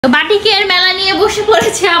তো বাটিকের মেলা নিয়ে বসে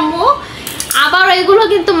পড়েছে আম্মু। আবার এগুলো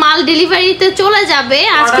কিন্তু মাল ডেলিভারিতে চলে যাবে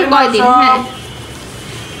আজকে কয়দিন। হ্যাঁ,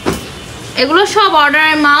 এগুলো সব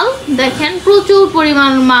অর্ডারের মাল। দেখেন প্রচুর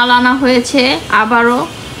পরিমাণ মাল আনা হয়েছে আবারও।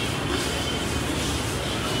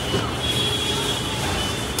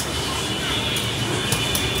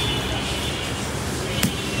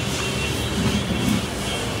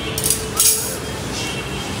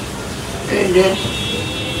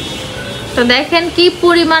 তো দেখেন কি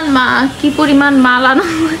পরিমাণ মাল আনা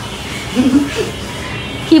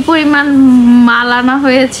মাল আনা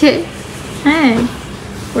হয়েছে। হ্যাঁ,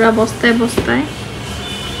 পুরা বস্তায় বস্তায়।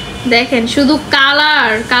 দেখেন শুধু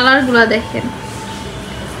কালারগুলা দেখেন,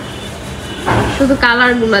 শুধু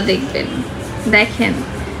কালারগুলা দেখবেন। দেখেন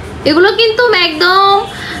এগুলো কিন্তু একদম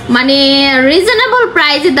মানে রিজনেবল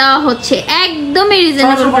প্রাইসে দেওয়া হচ্ছে, একদমই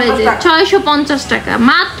রিজনেবল প্রাইসে। 650 টাকা,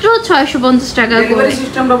 মাত্র 650 টাকা করে।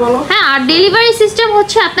 হ্যাঁ, আর ডেলিভারি সিস্টেম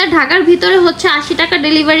হচ্ছে আপনার ঢাকার ভিতরে হচ্ছে 80 টাকা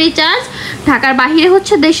ডেলিভারি চার্জ, ঢাকার বাইরে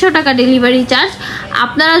হচ্ছে 150 টাকা ডেলিভারি চার্জ।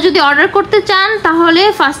 আপনারা যদি অর্ডার করতে চান তাহলে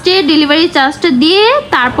ফার্স্টে ডেলিভারি চার্জটা দিয়ে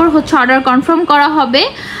তারপর হচ্ছে অর্ডার কনফার্ম করা হবে,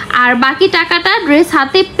 আর বাকি টাকাটা ড্রেস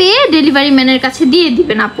হাতে পেয়ে ডেলিভারি ম্যানের কাছে দিয়ে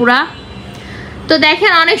দিবেন আপুরা। তো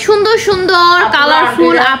দেখেন অনেক সুন্দর সুন্দর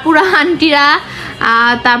কালারফুল আপুরা আন্টিরা,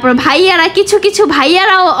 তারপর ভাইয়ারা, কিছু কিছু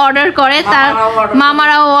ভাইয়ারাও অর্ডার করে, তার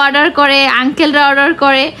মামারাও অর্ডার করে, আঙ্কেলরা অর্ডার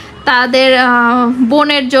করে তাদের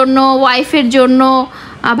বোনের জন্য, ওয়াইফের জন্য,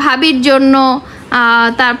 ভাবির জন্য,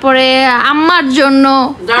 তারপরে আম্মার জন্য।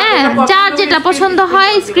 হ্যাঁ, যার যেটা পছন্দ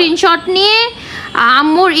হয় স্ক্রিনশট নিয়ে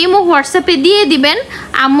আম্মুর ইমো হোয়াটসঅ্যাপে দিয়ে দিবেন।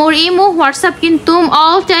 আম্মুর ইমো হোয়াটসঅ্যাপ কিন্তু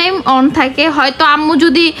অল টাইম অন থাকে। হয়তো আম্মু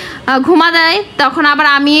যদি ঘুমা দেয় তখন আবার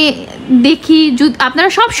আমি দেখি। আপনারা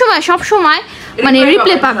সব সময় মানে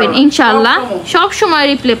রিপ্লে পাবেন ইনশাআল্লাহ, সব সময়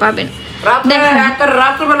রিপ্লে পাবেন।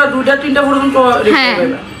 হ্যাঁ,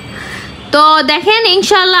 তো দেখেন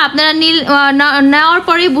ইনশাআল্লাহ আপনারা নেওয়ার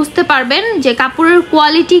পরেই বুঝতে পারবেন যে কাপড়ের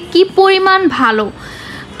কোয়ালিটি কি পরিমাণ ভালো।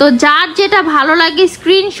 তো যার যেটা ভালো লাগে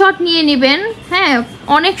স্ক্রিনশট নিয়ে নেবেন। হ্যাঁ,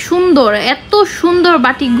 অনেক সুন্দর, এত সুন্দর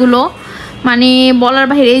বাটিকগুলো মানে বলার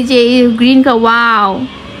বাইরে। যে গ্রিন কা, ওয়াও,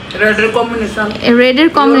 রেডের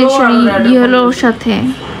কম্বিনেশন ইয়েলোর সাথে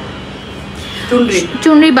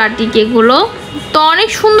চুনরি বাটিক এগুলো। তো অনেক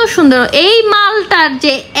সুন্দর সুন্দর। এই মালটার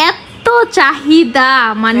যে এত চাহিদা,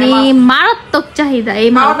 মানে মারাত্মক চাহিদা এই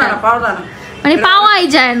মালটা, মানে পাওয়াই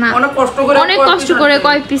যায় না। অনেক কষ্ট করে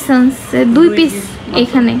কয় পিস আনছে? 2 পিস,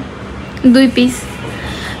 এখানে 2 পিস।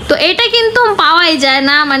 তো এটা কিন্তু পাওয়াই যায়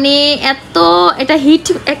না, মানে এত এটা হিট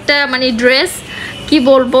একটা মানে ড্রেস, কি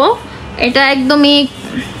বলবো। এটা একদমই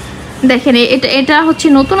দেখেন, এটা হচ্ছে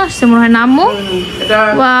নতুন আসছে মনে হয় না আম্মু?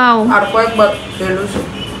 ওয়াও,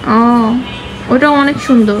 ওটা অনেক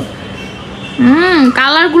সুন্দর।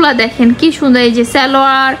 কালারগুলা দেখেন কি সুন্দর। এই যে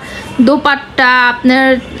সালোয়ার, দোপাট্টা, আপনার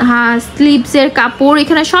স্লিভসের কাপড়,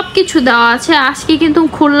 এখানে সবকিছু দেওয়া আছে। আজকে কিন্তু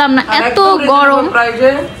খুললাম না, এত গরম।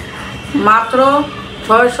 মাত্র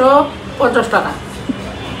 650 টাকা।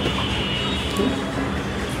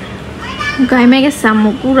 গাইমে গেছে আম্মু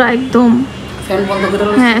পুরো একদম।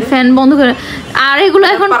 হ্যাঁ, ফ্যান বন্ধ করে। আর এগুলো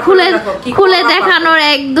এখন খুলে দেখানোর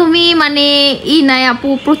একদমই মানে নাই আপু,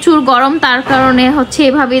 প্রচুর গরম, তার কারণে হচ্ছে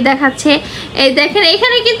এভাবেই দেখাচ্ছে। এই দেখেন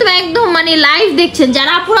এখানে কিন্তু একদম মানে লাইভ দেখছেন।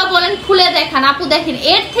 যারা আপুরা বলেন খুলে দেখান, আপু দেখেন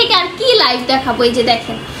এর থেকে আর কি লাইভ দেখাবো। এই যে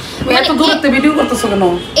দেখেন, এত দূরত্বে ভিডিও করতেছ কেন?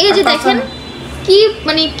 এই যে দেখেন কি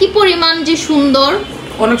মানে কি পরিমাণ যে সুন্দর,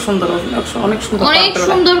 অনেক সুন্দর, অনেক সুন্দর, অনেক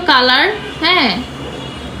সুন্দর কালার। হ্যাঁ,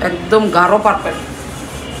 একদম গাঢ় পার্পল,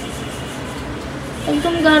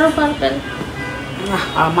 একদম গাঢ় পার্পল।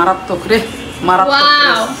 মারাত্মক রে,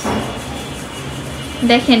 মারাত্মক।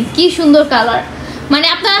 দেখেন কি সুন্দর কালার, মানে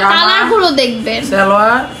আপনারা কালারগুলো দেখবেন।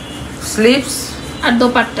 সালোয়ার, স্লিভস আর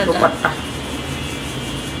দোপাট্টা,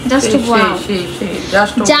 জাস্ট ওয়াও।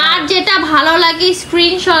 যার যেটা ভালো লাগে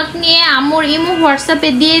স্ক্রিনশট নিয়ে আম্মুর ইমো হোয়াটসঅ্যাপে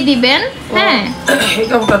দিয়ে দিবেন। হ্যাঁ,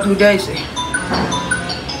 এটা ওটা দুইটা আইছে।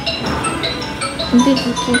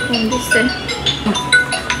 দেখি কি ফোন দিছে।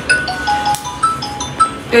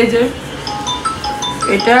 এই যে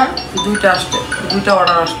এটা দুইটা আসছে, দুইটা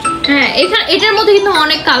অর্ডার আসছে। হ্যাঁ, এটার মধ্যে কিন্তু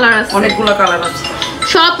অনেক কালার আছে, অনেকগুলো কালার আছে।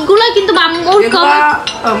 সবগুলো কিন্তু আম্মুর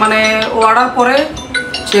মানে অর্ডার পরে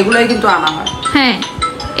সেগুলাই কিন্তু আনা হয়। হ্যাঁ,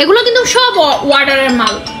 এগুলো কিন্তু সব অর্ডারের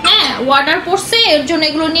মাল। হ্যাঁ, অর্ডার পড়ছে, এর জন্য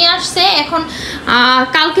এগুলো নিয়ে আসছে। এখন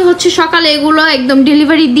কালকে হচ্ছে সকালে এগুলো একদম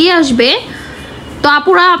ডেলিভারি দিয়ে আসবে। তো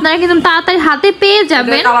আপুরা আপনারা কিন্তু তাড়াতাড়ি হাতে পেয়ে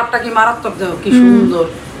যাবেন। কালারটা কি মারাত্মক, দেখো কি সুন্দর,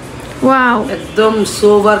 ওয়াও, একদম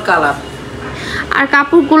সোবার কালার। আর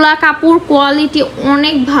কাপড় কোয়ালিটি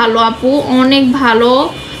অনেক ভালো আপু, অনেক ভালো।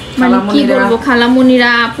 মানে কি বলবো,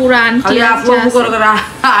 খালামুনিরা পুরা আন্টি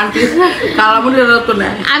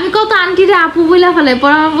আমি কত আন্টিরা আপু বইলা ফেলে,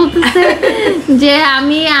 পরে আমার বলতেছে যে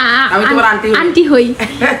আমি আন্টি হই,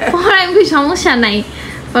 পরে আমি সমস্যা নাই,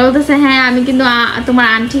 বলতেছে হ্যাঁ আমি কিন্তু তোমার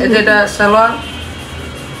আন্টি। এটা সালোয়ার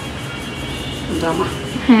জামা,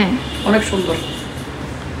 হ্যাঁ অনেক সুন্দর।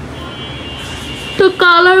 তো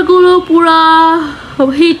কালার গুলো পুরা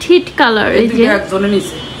হিট কালার। এই যে একজনে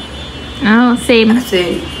নিছে, সেম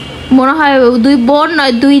মনে হয় দুই বোন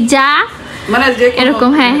নয় দুই যা, মানে এরকম।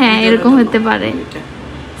 হ্যাঁ হ্যাঁ এরকম হতে পারে,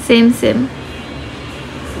 সেম সেম।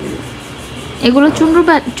 এগুলো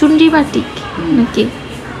চুনরি বাটিক নাকি?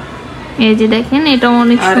 এই যে দেখেন এটা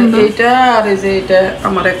অনেক সুন্দর। এটা আর এই যে এটা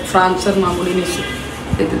আমার এক ফ্রান্সের মামুনি নিছে,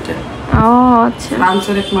 এই দুটো। ও আচ্ছা,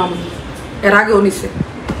 ফ্রান্সের এক মামুনি, এর আগেও নিছে,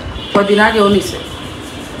 কদিন আগেও নিছে।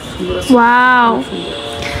 ওয়াও,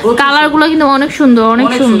 কালার গুলো কিন্তু অনেক সুন্দর, অনেক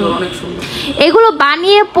সুন্দর, অনেক সুন্দর। এগুলো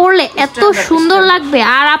বানিয়ে পরলে এত সুন্দর লাগবে।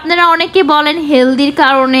 আর আপনারা অনেকে বলেন হেলদির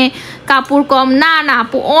কারণে কাপড় কম, না না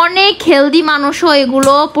আপু, অনেক হেলদি মানুষও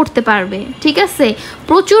এগুলো পরতে পারবে, ঠিক আছে?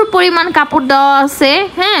 প্রচুর পরিমাণ কাপড় দেওয়া আছে।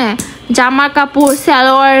 হ্যাঁ, জামা কাপড়,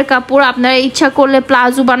 সালোয়ারের কাপড়, আপনারা ইচ্ছা করলে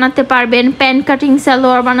প্লাজো বানাতে পারবেন, প্যান্ট কাটিং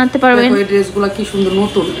সালোয়ার বানাতে পারবেন। এই ড্রেসগুলো কি সুন্দর,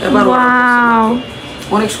 নতুন, এবার ওয়াও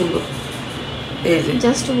অনেক সুন্দর। এই যে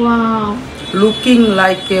just wow, looking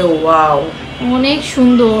like a wow, অনেক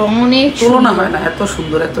সুন্দর, অনেক তুলনা হয় না, এত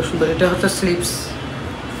সুন্দর, এত সুন্দর। এটা হচ্ছে স্লিভস,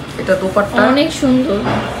 এটা দোপাট্টা অনেক সুন্দর।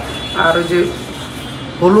 আর ওই যে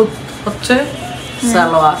হলুদ হচ্ছে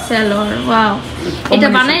সালোয়ার। সালোয়ার ওয়াও, এটা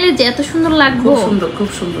বানাইলে যে এত সুন্দর লাগবে, খুব সুন্দর, খুব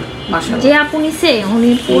সুন্দর। মাশাআল্লাহ, যে আপু নিছে উনি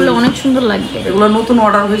পরলে অনেক সুন্দর লাগবে। এগুলো নতুন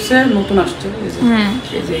অর্ডার হয়েছে, নতুন আসছে। এই যে হ্যাঁ,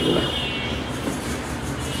 এই যে এগুলো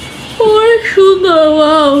অনেক সুন্দর।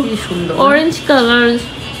 ওয়াও কি সুন্দর, অরেঞ্জ কালার,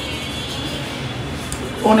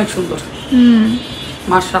 অনেক সুন্দর।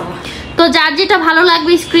 মাশাআল্লাহ। তো যার যেটা ভালো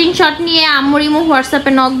লাগবে স্ক্রিনশট নিয়ে আম্মুর ইমো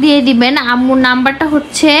হোয়াটসঅ্যাপে নক দিয়ে দিবেন। আম্মুর নাম্বারটা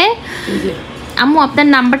হচ্ছে, আম্মু আপনার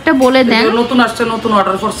নাম্বারটা বলে দেন। নতুন আসছে, নতুন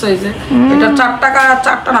অর্ডার করছে। এই যে এটা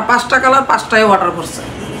 4টা না 5টা কালার, 5টাই অর্ডার করছে।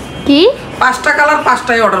 কি 5টা কালার,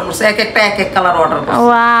 5টাই অর্ডার করছে, এক একটা এক এক কালার অর্ডার করছে।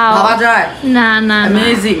 ওয়াও, ভাবা যায়? না না,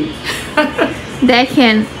 অ্যামেজিং।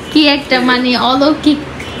 দেখেন কি একটা মানে অলৌকিক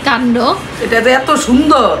কাণ্ড। এটা যে এত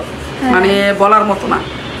সুন্দর, মানে বলার মতো না।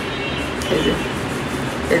 এই যে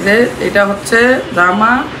এই যে এটা হচ্ছে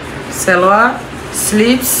জামা, সালোয়ার,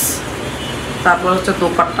 স্লিভস, তারপর হচ্ছে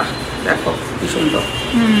দোপাট্টা। দেখো কি সুন্দর,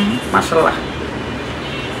 মাশাআল্লাহ,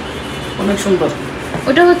 অনেক সুন্দর।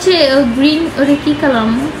 ওটা হচ্ছে গ্রিন, ওটা কি কালার?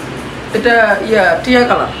 এটা টিয়া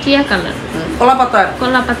কালার, টিয়া কালার, কলা পাতা,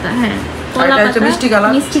 কলা পাতা। হ্যাঁ, কলা পাতা, মিষ্টি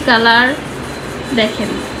কালার, মিষ্টি কালার।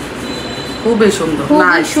 দেখেন খুবই সুন্দর,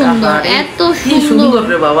 খুবই সুন্দর, এত সুন্দর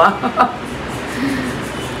রে বাবা,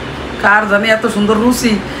 কার জানি এত সুন্দর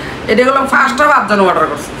রুচি। এটা গেলাম ফার্স্টটা 5 জন অর্ডার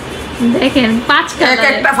করছে। দেখেন 5 কালার, এক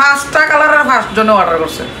একটা 5টা কালারের 5 জন অর্ডার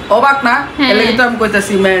করছে। অবাক না? এলে কিন্তু আমি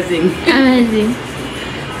কইতাছি অ্যামেজিং, অ্যামেজিং।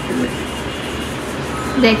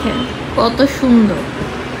 দেখেন কত সুন্দর।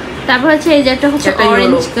 তারপর হচ্ছে এই যে একটা হচ্ছে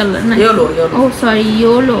অরেঞ্জ কালার, না ইয়েলো, ও সরি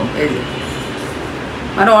ইয়েলো, এই যে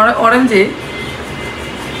মানে অরেঞ্জে,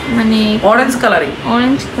 মানে অরেঞ্জ কালারিং,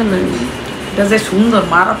 অরেঞ্জ কালার। এটা যে সুন্দর,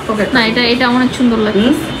 মারাত্মক একটা, না এটা অনেক সুন্দর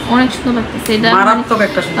লাগতেছে, অনেক সুন্দর লাগতেছে। এটা মারাত্মক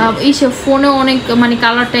একটা সুন্দর। এইসব ফোনে অনেক মানে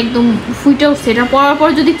কালারটা একদম ফুটে উঠছে। এটা পরার পর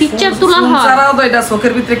যদি পিকচার তোলা হয়, ছাড়াও তো এটা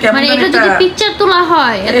চোখের ভিতরে কেমন, মানে এটা যদি পিকচার তোলা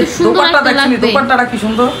হয় এত সুন্দর লাগবে। দোপাট্টাটা কি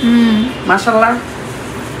সুন্দর, মাশাআল্লাহ।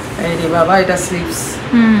 এই রে বাবা, এটা স্লিভস,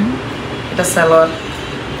 এটা সালোয়ার,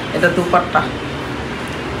 এটা দোপাট্টা,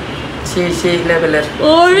 সেই লেভেলের,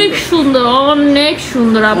 অনেক সুন্দর, অনেক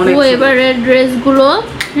সুন্দর। আপু এবারে ড্রেসগুলো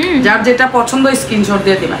যার যেটা পছন্দ স্ক্রিনশট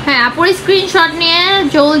দিয়ে দিবেন। হ্যাঁ, আপুর স্ক্রিনশট নিয়ে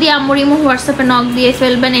জলদি আম্মুর ইমো হোয়াটসঅ্যাপে নক দিয়ে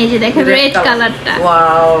ফেলবেন। এই যে দেখেন রেড কালারটা,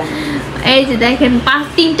 ওয়াও, এই যে দেখেন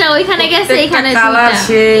 3টা ওইখানে গেছে, এখানে কালার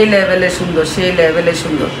সেই লেভেলে সুন্দর, সেই লেভেলে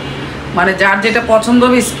সুন্দর। মানে যার যেটা পছন্দ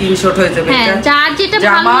হবে স্ক্রিনশট হয়ে যাবে। হ্যাঁ, যার যেটা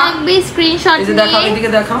ভালো লাগবে স্ক্রিনশট নিয়ে দেখাও, এদিকে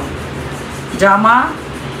দেখাও। জামা,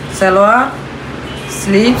 সালোয়ার,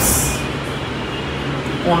 স্লিভস,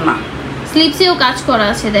 ওড়না, স্লিভসেও কাজ করা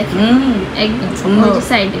আছে দেখেন, একদম সুন্দর, ওই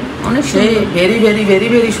সাইডে অনেক সুন্দর, ভেরি ভেরি ভেরি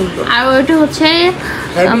ভেরি সুন্দর। আর ওটা হচ্ছে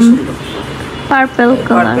purple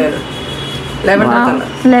colour, lavender colour,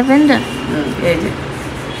 lavender. এই যে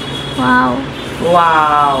ওয়াও,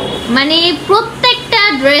 ওয়াও, মানে প্রত্যেকটা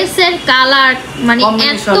ড্রেসের কালার মানে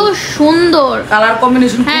এত সুন্দর, কালার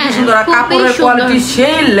কম্বিনেশন খুব সুন্দর, আর কাপড়ের কোয়ালিটি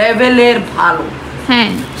সেই লেভেলের ভালো। হ্যাঁ,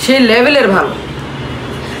 সেই লেভেলের ভালো।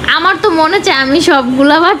 আমার তো মনে চায় আমি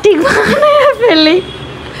সবগুলা বাটিক বানায় ফেলি,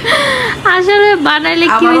 আসলে বানাইলে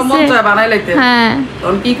কি আমার মন চায় বানাই লাইতে। হ্যাঁ,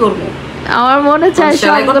 তখন কি করব, আমার মনে চায়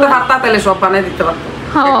সেলাই করতে পারতা, তাহলে সব বানাই দিতে পারতাম।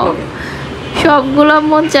 সবগুলো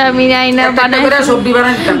মন চায় আমি আইনা বানাই সবজি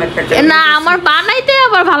বানাই দিতাম একটা। না আমার বানাইতে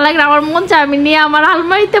আবার ভালো লাগে না, আমার মন চায় আমি নিয়ে আমার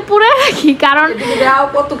আলমারিতে পুরে রাখি। কারণ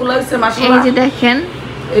কতগুলো আছে এই মাশাআল্লাহ, যে দেখেন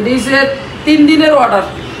এটি 3 দিনের অর্ডার,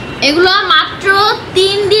 এগুলো মাত্র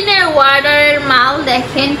 3 দিনের অর্ডারের মাল।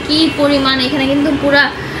 দেখেন কি পরিমাণ, এখানে কিন্তু পুরা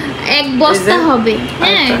 1 বস্তা হবে।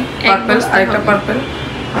 হ্যাঁ 1 বস্তা আরেকটা পার্পল,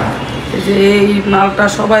 এই যে এই মালটা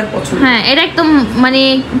সবাই পছন্দ। হ্যাঁ এটা একদম মানে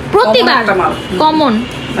প্রতিবার কমন,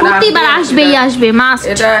 প্রতিবার আসবেই আসবে মাস্ট।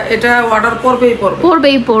 এটা অর্ডার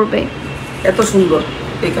পড়বে এত সুন্দর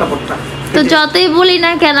এই কাপড়টা। তো যতই বলি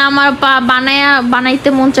না কেন আমার বানাইতে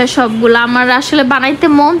মন চায় সবগুলো, আমার আসলে বানাইতে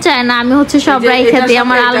মন চায় না, আমি হচ্ছে সব রাইখা দিই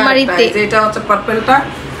আমার আলমারিতে। এটা হচ্ছে পার্পলটা,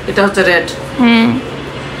 এটা হচ্ছে রেড। হ্যাঁ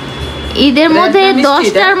ঈদের মধ্যে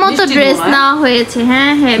 10টার মতো ড্রেস নেওয়া হয়েছে।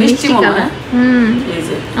 হ্যাঁ হ্যাঁ মিষ্টি কালার, এই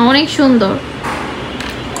যে অনেক সুন্দর,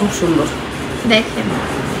 খুব সুন্দর। দেখেন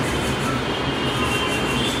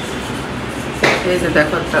এই যে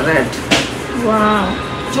দেখো একটা রেড, ওয়াও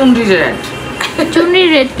চুনরি রেড, চুনরি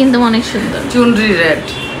রেড কিন্তু অনেক সুন্দর, চুনরি রেড।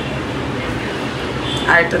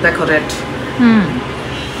 আর এটা দেখো রেড,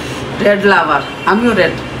 রেড লাভার। আমিও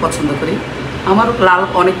রেড পছন্দ করি, আমার লাল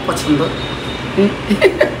অনেক পছন্দ।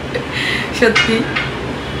 সত্যি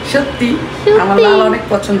সত্যি আমার লাল অনেক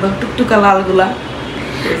পছন্দ, টুকটুকা লালগুলা।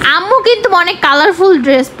 আম্মু কিন্তু অনেক কালারফুল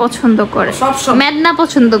ড্রেস পছন্দ করে, মেদনা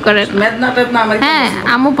পছন্দ করে না। মেদনা টাইপ না আমার, হ্যাঁ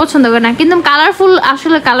আম্মু পছন্দ করে না, কিন্তু কালারফুল,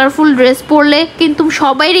 আসলে কালারফুল ড্রেস পরলে কিন্তু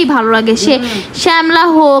সবাইরই ভালো লাগে, সে শ্যামলা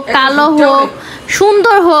হোক, কালো হোক,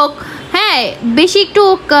 সুন্দর হোক। হ্যাঁ বেশি একটু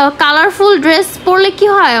কালারফুল ড্রেস পরলে কি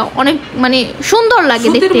হয়, অনেক মানে সুন্দর লাগে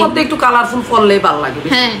দেখতে। সুতির মধ্যে একটু কালারফুল পরলেই ভালো লাগে।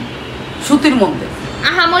 হ্যাঁ সুতির মধ্যে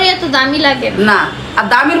আমার এত দামি লাগে না, আর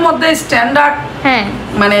দামির মধ্যে স্ট্যান্ডার্ড। হ্যাঁ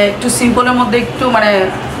মানে একটু সিম্পলের মধ্যে একটু মানে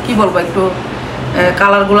কি বলবো, একটু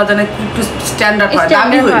কালার গুলা যেন একটু স্ট্যান্ডার্ড হয়,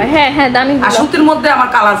 দামি হয়। হ্যাঁ হ্যাঁ দামি। আর সুতির মধ্যে আমার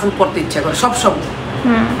কালারফুল পরতে ইচ্ছা করে সব সময়।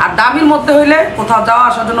 আর দামির মধ্যে হইলে কোথাও যাওয়া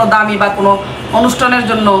আসার জন্য দামি, বা কোনো অনুষ্ঠানের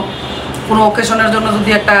জন্য, কোনো অকেশনের জন্য যদি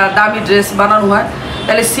একটা দামি ড্রেস বানানো হয়,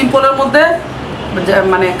 তাহলে সিম্পলের মধ্যে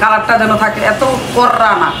মানে কালারটা যেন থাকে, এত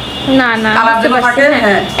কররা না, না না কালার যেন থাকে।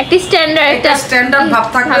 হ্যাঁ একটা স্ট্যান্ডার্ড ভাব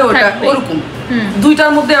থাকবে, ওটা ওরকম।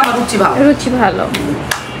 দুইটার মধ্যে আমার রুচি ভালো।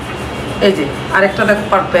 এই যে আরেকটা দেখো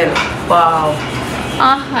পার্পল, ওয়াও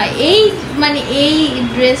আহা এই মানে এই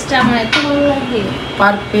ড্রেসটা আমার এত ভালো লাগে।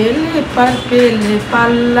 পার্পল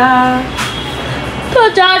পাল্লা। তো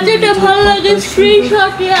যার যেটা ভালো লাগে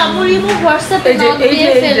স্ক্রিনশট নিয়ে আমার ইমো হোয়াটসঅ্যাপে নক দিয়ে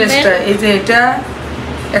ফেলবেন। এই যে এটা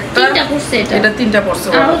একটা, তিনটা পড়ছে, এটা তিনটা পড়ছে,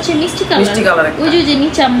 আর হচ্ছে মিষ্টি কালার, ওই যে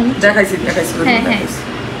নিচে আমি দেখাইছি। হ্যাঁ হ্যাঁ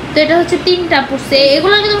তো এটা হচ্ছে তিনটা পড়ছে,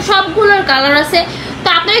 এগুলো কিন্তু সবগুলোর কালার আছে। তো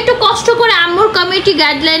আপনারা একটু কষ্ট করে আম্মুর কমিউনিটি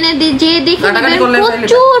গাইডলাইনে যে দেখে নেবেন,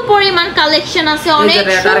 প্রচুর পরিমাণ কালেকশন আছে, অনেক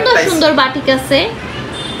সুন্দর সুন্দর বাটিক আছে।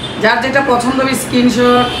 যার যেটা পছন্দ হবে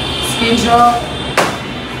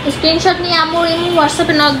স্ক্রিনশট নিয়ে আম্মুর ইমো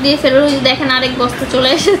হোয়াটসঅ্যাপে নক দিয়ে ফেলুন। দেখেন আরেক বস্তা চলে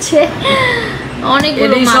এসেছে,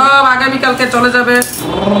 অনেকগুলো মাল। সব আগামী কালকে চলে যাবে,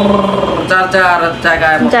 যার যার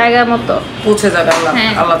জায়গা মতো পৌঁছে যাবে।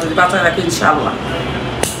 আল্লাহ যদি বাঁচায় রাখে ইনশাআল্লাহ।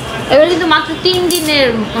 এবার কিন্তু মাত্র 3 দিনের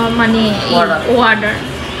মানে অর্ডার।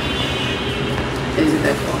 এই যে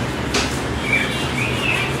দেখো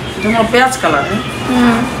এটা পেঁয়াজ কালার,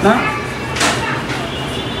 না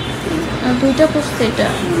দুইটা পড়ছে এটা।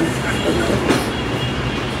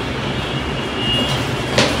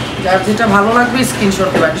 যার যেটা ভালো লাগবে স্ক্রিনশট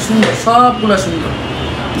দেবা, সুন্দর, সবগুলো সুন্দর।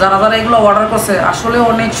 যারা যারা এগুলো অর্ডার করছে আসলে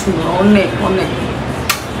অনেক সুন্দর, অনেক অনেক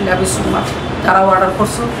লাভ ইউ সো মাচ। যারা অর্ডার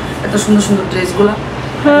করছো এত সুন্দর সুন্দর ড্রেসগুলো,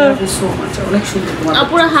 লাভ ইউ সো মাচ, অনেক সুন্দর। তোমাদের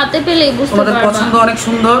পুরো হাতে পেলেই বুঝতে পারবা, তোমাদের পছন্দ অনেক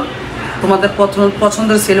সুন্দর, তোমাদের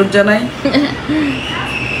পছন্দের সেলুট জানাই।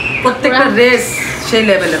 প্রত্যেকটা ড্রেস সেই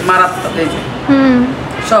লেভেলের, মারাত্মক। এই যে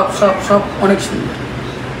সব সব সব অনেক সুন্দর,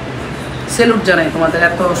 সেলুট জানাই তোমাদের।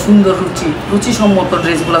 এত সুন্দর রুচিসম্মত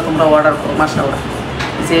ড্রেসগুলো তোমরা অর্ডার করো, মাশাআল্লাহ।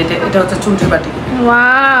 যে এটা হচ্ছে চুনরি বাটি,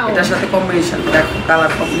 ওয়াও, এটার সাথে কম্বিনেশন দেখো,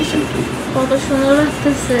 কালার কম্বিনেশন কত সুন্দর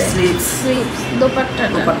লাগতেছে। স্লিভস দোপাট্টা,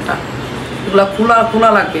 এগুলা খোলা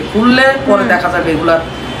লাগবে, খুললে পরে দেখা যাবে এগুলার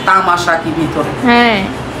তামাশা কি ভিতরে। হ্যাঁ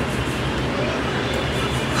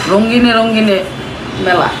রঙিনে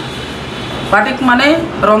মেলা, বাটিক মানে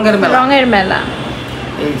রঙের মেলা।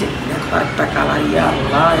 এই যে দেখো একটা কালার, ইয়া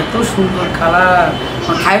আল্লাহ এত সুন্দর কালার,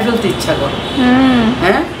 খাই ফেলতে ইচ্ছা করে।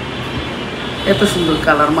 হ্যাঁ এত সুন্দর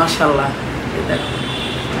কালার, মাশাআল্লাহ। এই দেখো,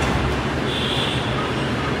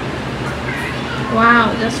 wow,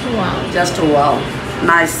 just wow,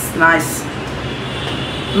 nice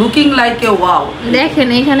looking like a wow. দেখেন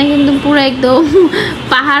এখানে কিন্তু পুরো একদম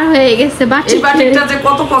পাহাড় হয়ে গেছে বাটিক। এই বাটিকটা যে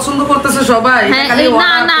কত পছন্দ করতেছে সবাই।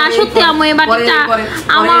 না সত্যি আমি এই বাটিকটা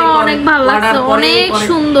আমার অনেক ভালো লাগছে, অনেক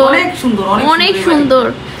সুন্দর।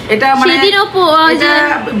 এটা মানে এটা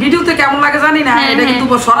ভিডিওতে কেমন লাগে জানি না, এটা কিন্তু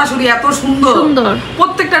সরাসরি এত সুন্দর,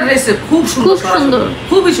 প্রত্যেকটা ড্রেসে খুব সুন্দর,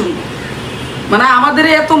 খুবই সুন্দর। মানে আমাদের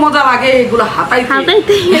এত মজা লাগে এগুলো হাতাইতে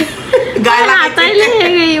গায়ে লাগাইতে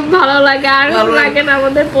ভালো লাগে, আর লাগে না,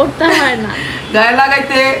 আমাদের পড়তে হয় না, গায়ে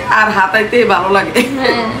লাগাইতে আর হাতাইতে ভালো লাগে।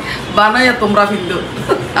 বানাইয়া তোমরা কিন্তু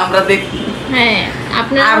আমরা দেখি। হ্যাঁ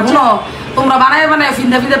আপনারা আর শুনো, তোমরা বানায়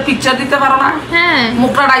ফিন্দা পিকচার দিতে পারো না? হ্যাঁ,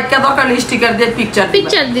 মুখটা ডাইকা দরকার স্টিকার দিয়ে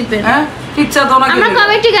পিকচার দিবে। হ্যাঁ, পিকচার দাও না, আমরা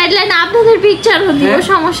কমিটি গাইডলাইন আপনাদের পিকচার দিব,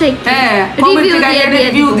 সমস্যা কি? হ্যাঁ, কমিটি গাইডলাইনে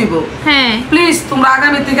রিভিউ দিব। হ্যাঁ প্লিজ তোমরা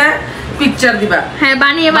আগামী থেকে পিকচার দিবা। হ্যাঁ,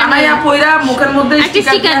 বানাইয়া পয়রা মুখের মধ্যে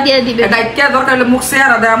স্টিকার দিয়ে দিবে। ডাইকা দরকার হলে মুখ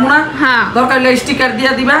চেহারা দেয়ামু না, দরকার হলে স্টিকার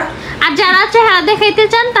দিয়ে দিবা। আর যারা চেহারা দেখাইতে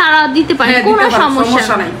চান তারা দিতে পারে, কোনো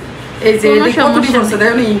সমস্যা নাই। এই যে এই কতটি পড়ছে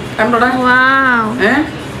দেখো নি ক্যামেরাটা। ওয়াও, হ্যাঁ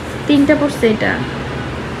 3টা পড়ছে এটা।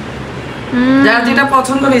 যার যেটা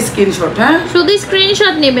পছন্দ হবে স্ক্রিনশট। হ্যাঁ, শুধু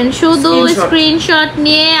স্ক্রিনশট নেবেন, শুধু স্ক্রিনশট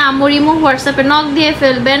নিয়ে আমরিমু হোয়াটসঅ্যাপে নক দিয়ে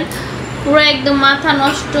ফেলবেন। পুরো একদম মাথা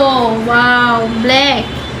নষ্ট। ওয়াও, ব্ল্যাক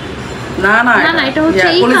না না এটা হচ্ছে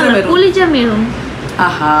এই কালার, কলিজা মেরুন।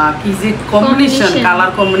 আহা কি যে কম্বিনেশন,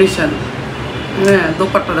 কালার কম্বিনেশন। হ্যাঁ,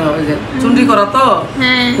 দোপাট্টা দেখা হয় যে চুন্ডি করা তো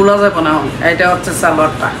খোলা যাবে না। এটা হচ্ছে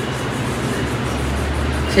সালোয়ারটা,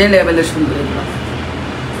 সেই লেভেলের সুন্দর, এগুলো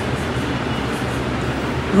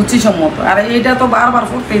রুচিসম্মত। আর এইটা তো বারবার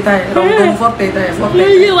পড়তেই থাকে, রংধনু পড়তেই থাকে,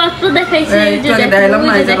 দেখাইলাম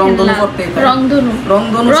না, এই যে রংধনু পড়তেই থাকে।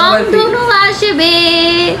 রংধনু আসবে,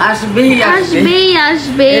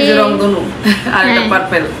 এই যে রংধনু। আর এটা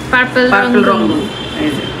পার্পল রংধনু, এই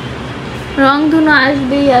যে রংধনু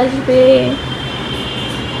আসবে।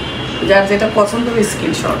 যার যেটা পছন্দ হবে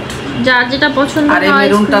স্ক্রিনশট, যার যেটা পছন্দ। আর এই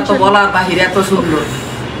মেরুনটা তো বলার বাহিরে এত সুন্দর।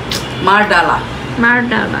 মারডালা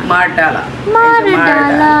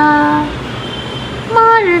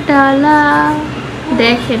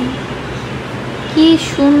দেখেন কি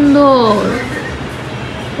সুন্দর।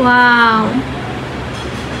 ওয়াও,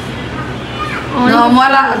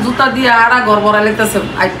 ময়লা জুতা দিয়ে আড়া ঘর ভরা লেগতেছে।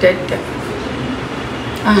 আইটা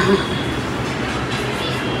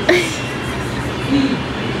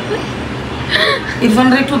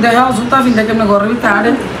ইরফানরে একটু দেখাও জুতা পিন্ধা কেমন ঘরের ভিতরে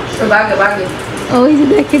আড়ে বাগে। ওই যে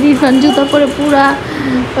দেখেন ইরফান জুতা পরে পুরা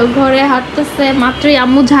ঘরে হাঁটতেছে। মাত্রই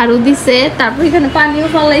আম্মু ঝাড়ু দিছে, তারপর এখানে পানিও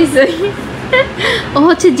ফলাইছে। ও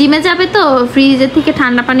হচ্ছে জিমে যাবে তো, ফ্রিজের থেকে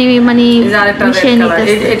ঠান্ডা পানি মানে মিশিয়ে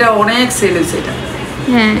নিতেছে। এটা অনেক সেল হইছে। এটা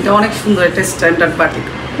হ্যাঁ, এটা অনেক সুন্দর, এটা স্ট্যান্ডার্ড বাটিক।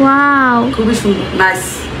 ওয়াও, খুবই সুন্দর, নাইস।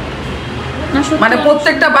 মানে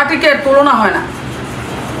প্রত্যেকটা বাটিকের তুলনা হয় না,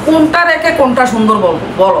 কোনটা রেখে কোনটা সুন্দর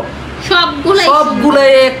বলো? সবগুলো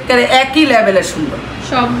একই লেভেলের সুন্দর,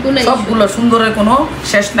 সবগুলো সুন্দরের কোনো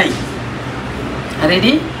শেষ নাই।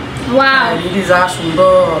 রেডি? ওয়াও, রেডি, যা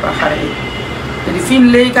সুন্দর। আরে এটি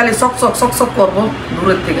ফিনলেই খালি চকচক করবো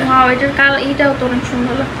দূরের থেকে। ওয়াও, এটার কালার এটাও তো অনেক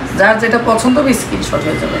সুন্দর লাগছে। যার যেটা পছন্দ হবে স্ক্রিনশট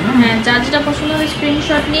হয়ে যাবে। হ্যাঁ, যার যেটা পছন্দ হবে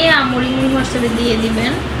স্ক্রিনশট নিয়ে আমরিমু হোয়াটসঅ্যাপে দিয়ে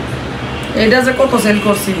দিবেন। এটা যে কত সেল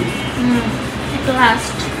করছি, একটা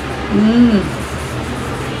লাস্ট।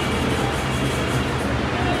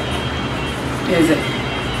 এই যে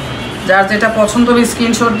যার যেটা পছন্দ হবে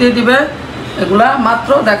স্ক্রিনশট দিয়ে দিবে। এগুলা মাত্র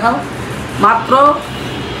দেখাও, মাত্র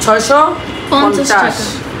 650 টাকা।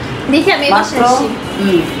 দেখি আমি মাত্র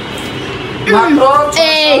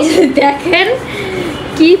দেখেন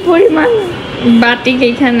কি পরিমাণ বাটিক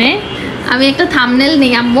এখানে। আমি একটা থাম্বনেল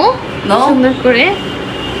নিই আম্মু সুন্দর করে।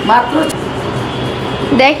 মাত্র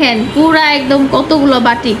দেখেন পুরা একদম কতগুলো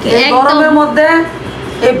বাটিক। গরমের মধ্যে,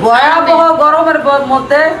 এই ভয়াবহ গরমের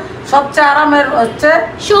মধ্যে সবচেয়ে আরামের হচ্ছে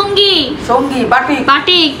সঙ্গী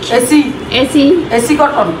বাটিক এসি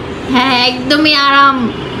কটন। হ্যাঁ, একদমই আরাম।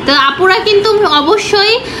 তো আপুরা কিন্তু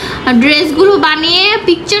অবশ্যই ড্রেসগুলো বানিয়ে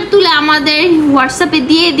পিকচার তুলে আমাদের হোয়াটসঅ্যাপে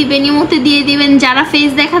দিয়ে দিবেন, ইমোতে দিয়ে দিবেন। যারা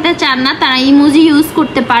ফেস দেখাতে চান না তারা ইমোজি ইউজ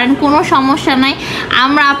করতে পারেন, কোনো সমস্যা নাই।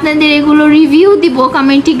 আমরা আপনাদের এগুলো রিভিউ দিব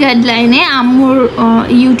কমিউনিটি গাইডলাইনে, আম্মুর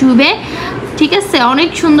ইউটিউবে। ঠিক আছে, অনেক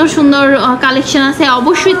সুন্দর সুন্দর কালেকশন আছে।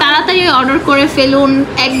 অবশ্যই তাড়াতাড়ি অর্ডার করে ফেলুন,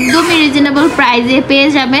 একদমই রিজনেবল প্রাইসে পেয়ে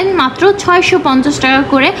যাবেন, মাত্র 650 টাকা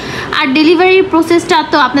করে। আর ডেলিভারির প্রসেসটা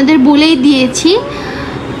তো আপনাদের বলেই দিয়েছি।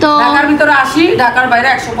 তো ঢাকার ভিতরে 80, ঢাকার বাইরে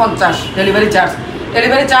 150 ডেলিভারি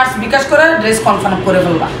চার্জ বিকাশ করে ড্রেস কনফার্ম করে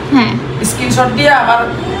ফেলবা। হ্যাঁ, স্ক্রিনশট দিয়ে আমার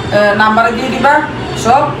নাম্বারে দিয়ে দিবা,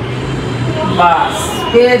 সব বাস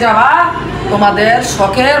পেয়ে যাবা তোমাদের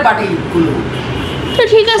শখের বাটিকগুলো। তো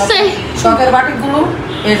ঠিক আছে, শখের বাটিকগুলো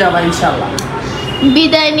পেয়ে যাবা ইনশাআল্লাহ।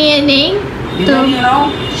 বিদায় নিয়ে নেই তো,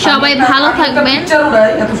 সবাই ভালো থাকবেন।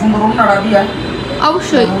 এত সুন্দর ওন্নাটা দিয়া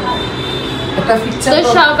অবশ্যই। তো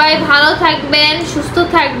সবাই ভালো থাকবেন, সুস্থ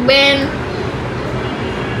থাকবেন,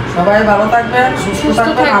 সবাই ভালো থাকবেন, সুস্থ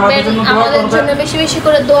থাকবেন, আমাদের জন্য দোয়া আমাদের করবেন, জন্য বেশি বেশি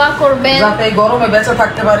করে দোয়া করবেন যাতে এই গরমে বেঁচে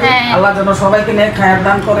থাকতে পারি। হ্যাঁ। আল্লাহ যেন সবাইকে নেক হায়াত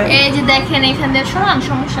দান করে। এই যে দেখেন এখানে সমান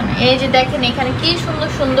সমস্যা নেই, এই যে দেখেন এখানে কি সুন্দর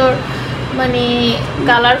সুন্দর মানে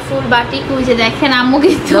কালারফুল বাটিক। ওই যে দেখেন আম্মু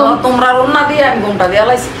কিন্তু তোমরা রান্না দিয়ে আমি ঘন্টা দিয়ে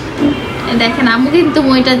লাইছি। দেখেন আম্মু কিন্তু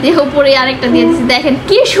মইটা দিয়ে উপরে আরেকটা দিয়ে দিয়েছে, দেখেন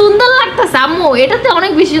কি সুন্দর লাগতেছে আম্মু, এটাতে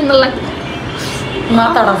অনেক বেশি সুন্দর লাগছে।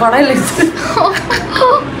 মাথাটা ফাড়াই লাগছে।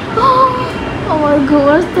 আমার ঘুম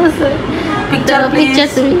আসতেছে। পিকচার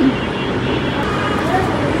তুলি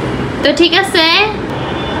তো ঠিক আছে।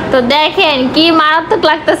 তো দেখেন কি মারাত্মক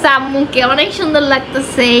লাগতেছে আম্মুকে, অনেক সুন্দর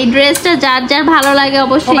লাগতেছে। এই ড্রেসটা যার যার ভালো লাগে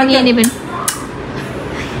অবশ্যই নিয়ে নেবেন।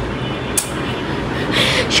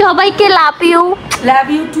 সবাইকে love you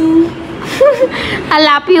two. I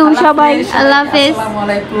love you সবাই। আল্লাহ হাফেজ। আসসালামু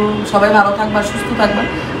আলাইকুম। সবাই ভালো থাকবা, সুস্থ থাকবা,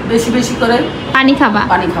 বেশি বেশি করে পানি খাবা,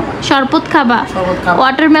 শরবত খাবা,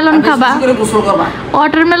 ওয়াটারমেলন খাবা, বেশি করে গোসল করবা,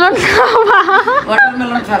 ওয়াটারমেলন খাবা,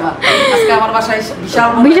 আজকে আমার বাসায়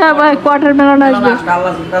বিশাল ওয়াটারমেলন আসবে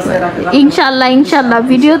ইনশাআল্লাহ।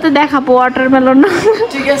 ভিডিওতে দেখাবো ওয়াটারমেলন।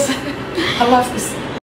 ঠিক আছে, আল্লাহ হাফেজ।